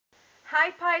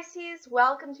Hi Pisces,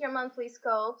 welcome to your monthly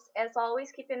scopes. As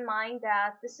always, keep in mind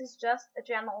that this is just a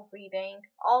general reading.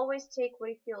 Always take what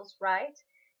feels right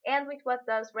and with what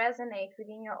does resonate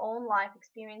within your own life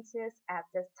experiences at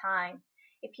this time.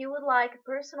 If you would like a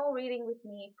personal reading with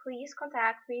me, please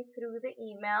contact me through the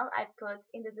email I put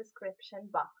in the description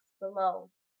box below.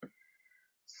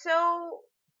 So,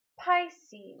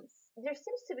 Pisces, there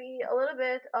seems to be a little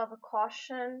bit of a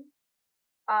caution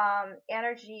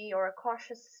energy or a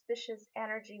cautious, suspicious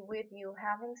energy with you,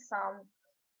 having some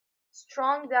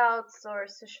strong doubts or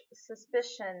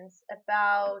suspicions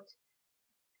about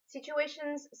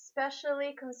situations,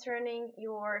 especially concerning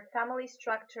your family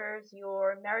structures,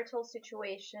 your marital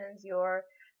situations, your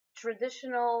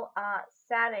traditional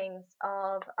settings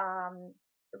of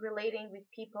relating with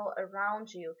people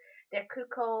around you. That could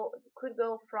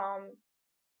go from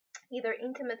either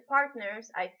intimate partners,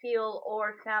 I feel,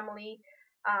 or family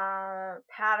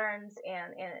patterns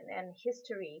and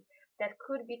history that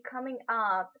could be coming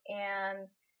up and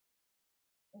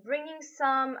bringing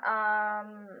some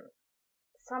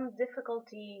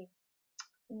difficulty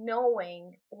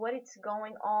knowing what it's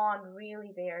going on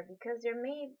really there, because there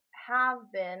may have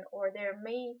been or there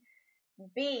may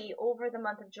be over the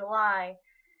month of July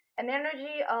an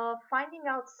energy of finding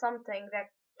out something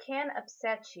that can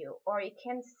upset you or it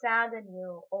can sadden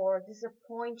you or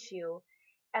disappoint you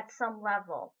at some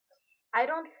level. I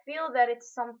don't feel that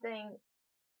it's something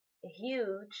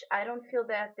huge. I don't feel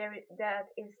that that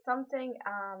is something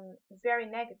very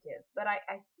negative, but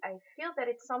I feel that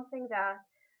it's something that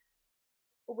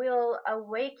will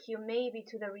awake you maybe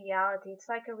to the reality. It's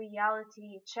like a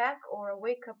reality check or a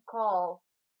wake up call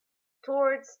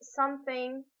towards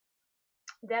something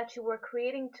that you were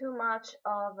creating too much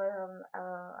of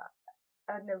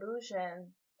an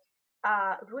illusion,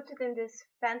 rooted in this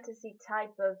fantasy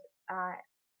type of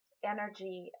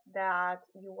energy that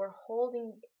you were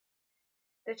holding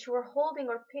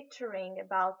or picturing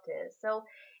about this. So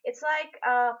it's like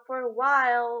for a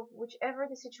while, whichever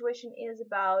the situation is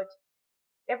about,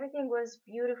 everything was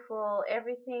beautiful,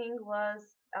 everything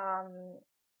was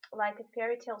like a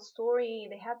fairy tale story,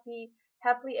 the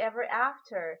happily ever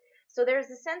after. So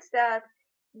there's a sense that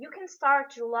you can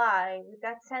start July with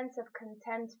that sense of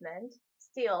contentment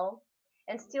still,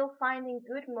 and still finding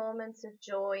good moments of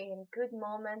joy and good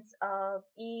moments of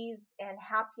ease and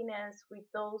happiness with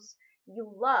those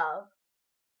you love,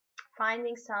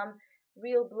 finding some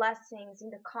real blessings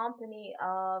in the company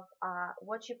of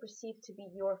what you perceive to be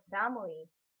your family,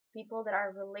 people that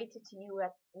are related to you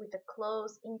with a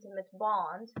close, intimate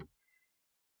bond.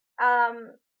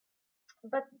 Um,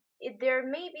 but there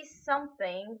may be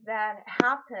something that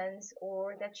happens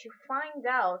or that you find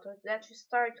out or that you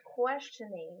start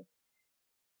questioning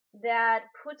that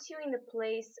puts you in the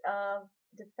place of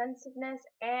defensiveness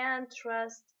and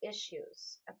trust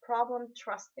issues, a problem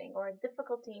trusting or a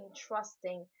difficulty in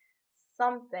trusting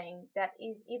something that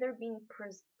is either being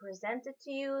presented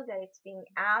to you, that it's being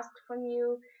asked from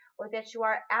you, or that you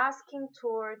are asking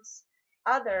towards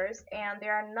others and they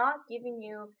are not giving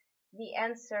you the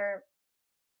answer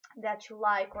that you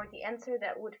like or the answer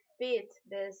that would fit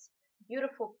this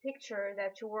beautiful picture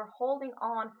that you were holding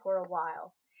on for a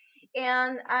while.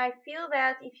 And I feel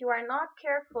that if you are not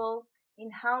careful in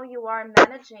how you are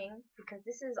managing, because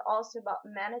this is also about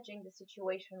managing the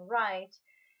situation right,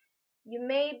 you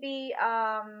may be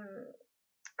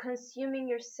consuming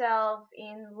yourself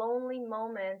in lonely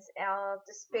moments of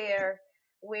despair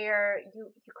where you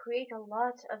create a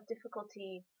lot of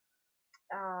difficulty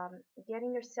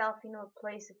getting yourself into a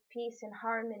place of peace and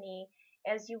harmony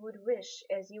as you would wish,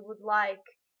 as you would like,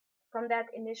 from that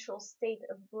initial state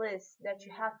of bliss that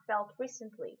you have felt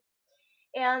recently.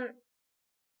 And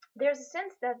there's a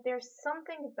sense that there's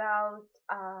something about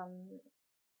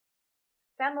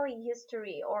family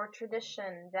history or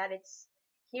tradition that it's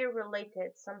here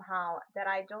related somehow that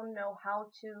I don't know how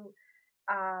to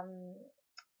um,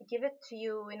 give it to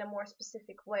you in a more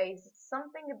specific ways. It's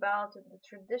something about the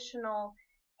traditional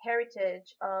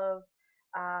heritage of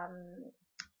um,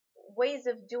 ways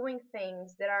of doing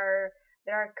things that are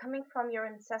coming from your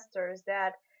ancestors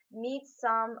that need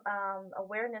some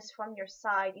awareness from your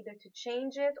side, either to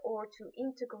change it or to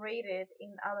integrate it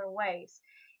in other ways.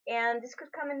 And this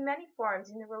could come in many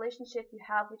forms: in the relationship you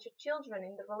have with your children,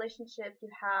 in the relationship you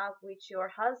have with your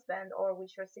husband or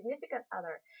with your significant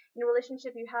other, in the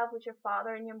relationship you have with your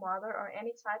father and your mother or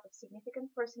any type of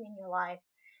significant person in your life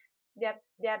that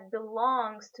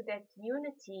belongs to that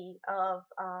unity of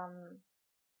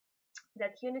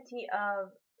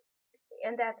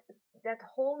and that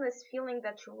wholeness feeling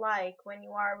that you like when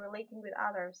you are relating with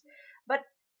others. But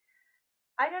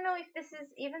I don't know if this is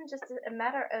even just a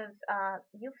matter of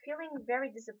you feeling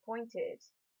very disappointed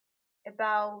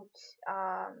about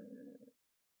um,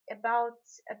 about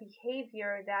a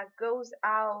behavior that goes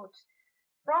out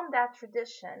from that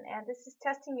tradition, and this is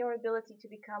testing your ability to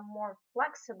become more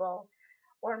flexible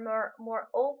or more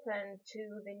open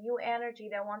to the new energy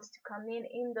that wants to come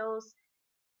in those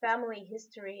family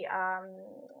history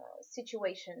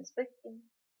situations. But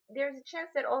there's a chance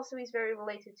that also is very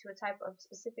related to a type of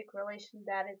specific relation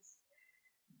that it's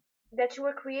that you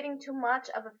were creating too much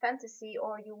of a fantasy,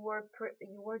 or you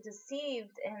were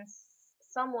deceived in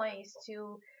some ways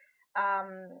to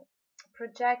um,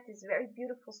 project this very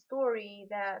beautiful story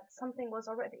that something was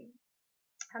already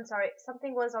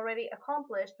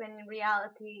accomplished, when in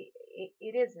reality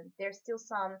it isn't. There's still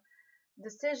some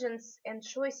decisions and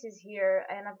choices here,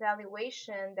 and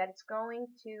evaluation that it's going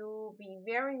to be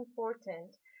very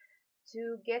important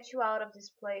to get you out of this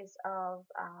place of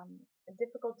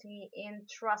difficulty in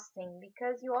trusting,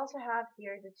 because you also have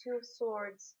here the Two of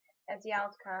Swords as the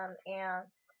outcome, and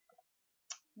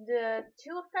the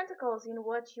Two of Pentacles in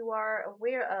what you are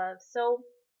aware of. So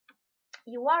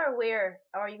you are aware,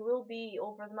 or you will be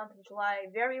over the month of July,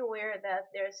 very aware that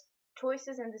there's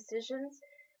choices and decisions,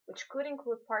 which could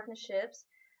include partnerships.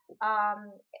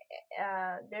 Um,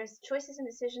 there's choices and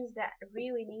decisions that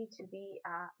really need to be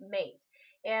made.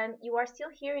 And you are still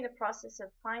here in the process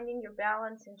of finding your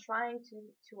balance and trying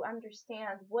to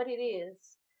understand what it is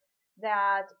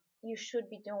that you should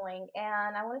be doing.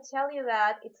 And I want to tell you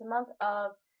that it's a month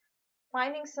of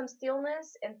finding some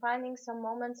stillness and finding some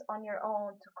moments on your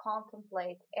own to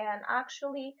contemplate, and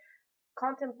actually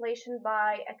contemplation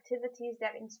by activities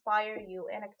that inspire you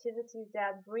and activities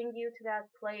that bring you to that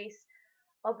place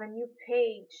of a new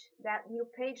page, that new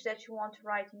page that you want to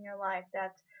write in your life,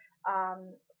 that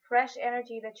fresh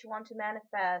energy that you want to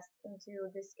manifest into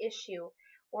this issue,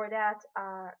 or that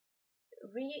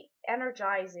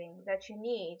re-energizing that you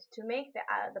need to make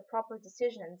the proper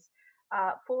decisions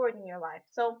forward in your life.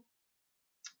 So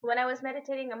when I was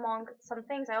meditating among some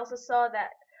things, I also saw that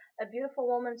a beautiful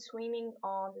woman swimming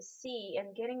on the sea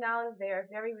and getting out of there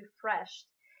very refreshed,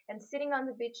 and sitting on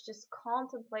the beach just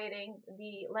contemplating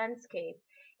the landscape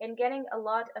and getting a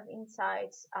lot of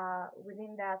insights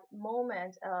within that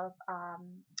moment of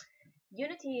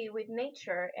unity with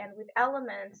nature and with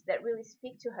elements that really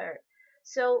speak to her.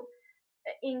 So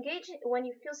engage when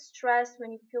you feel stressed,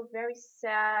 when you feel very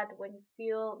sad, when you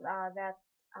feel that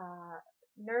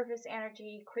nervous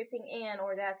energy creeping in,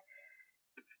 or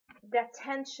that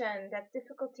tension, that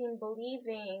difficulty in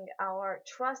believing or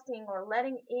trusting or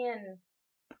letting in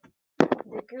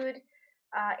the good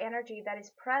energy that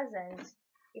is present,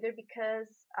 either because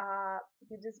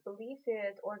you disbelieve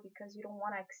it, or because you don't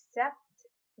want to accept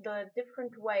the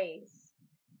different ways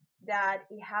that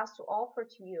it has to offer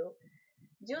to you.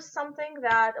 Do something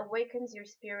that awakens your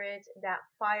spirit, that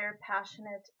fire,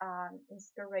 passionate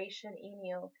inspiration in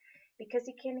you, because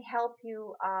it can help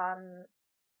you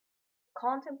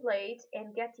contemplate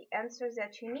and get the answers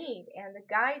that you need and the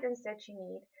guidance that you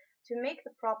need to make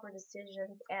the proper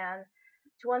decisions and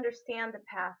to understand the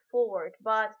path forward.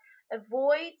 But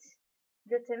avoid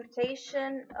the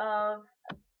temptation of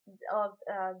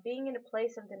being in a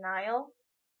place of denial,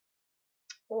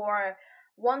 or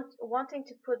wanting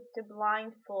to put the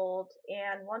blindfold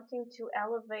and wanting to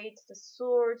elevate the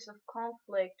swords of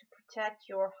conflict to protect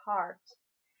your heart.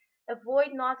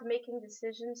 Avoid not making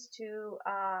decisions to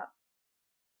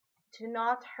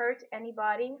not hurt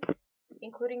anybody,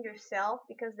 including yourself,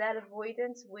 because that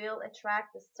avoidance will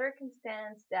attract the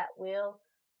circumstance that will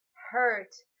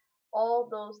hurt all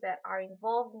those that are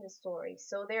involved in the story.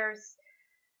 So there's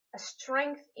a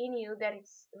strength in you that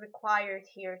is required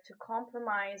here to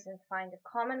compromise and find a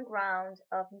common ground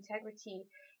of integrity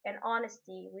and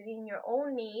honesty within your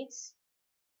own needs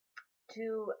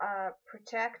to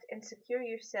protect and secure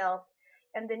yourself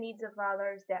and the needs of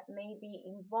others that may be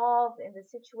involved in the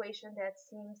situation that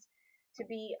seems to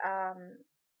be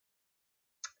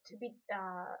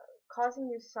causing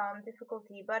you some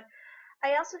difficulty. But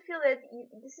I also feel that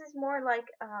this is more like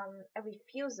a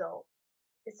refusal.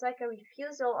 It's like a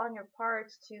refusal on your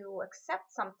part to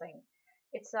accept something.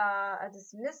 It's a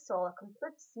dismissal, a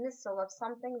complete dismissal of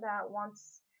something that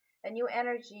wants a new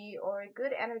energy or a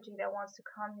good energy that wants to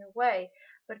come your way.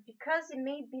 But because it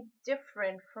may be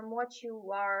different from what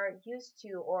you are used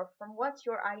to, or from what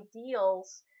your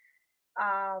ideals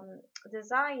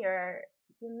desire,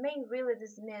 you may really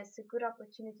dismiss a good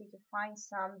opportunity to find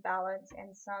some balance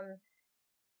and some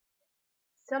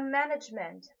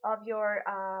management of your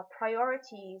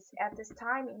priorities at this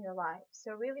time in your life.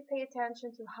 So really pay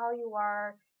attention to how you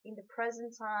are in the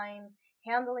present time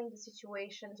handling the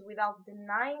situations without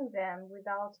denying them,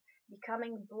 without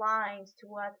becoming blind to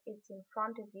what is in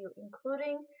front of you,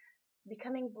 including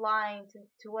becoming blind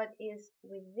to what is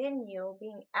within you,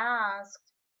 being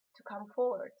asked to come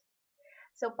forward.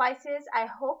 So, Pisces, I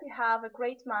hope you have a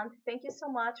great month. Thank you so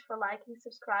much for liking,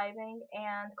 subscribing,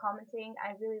 and commenting.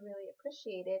 I really, really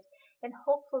appreciate it. And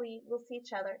hopefully, we'll see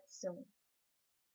each other soon.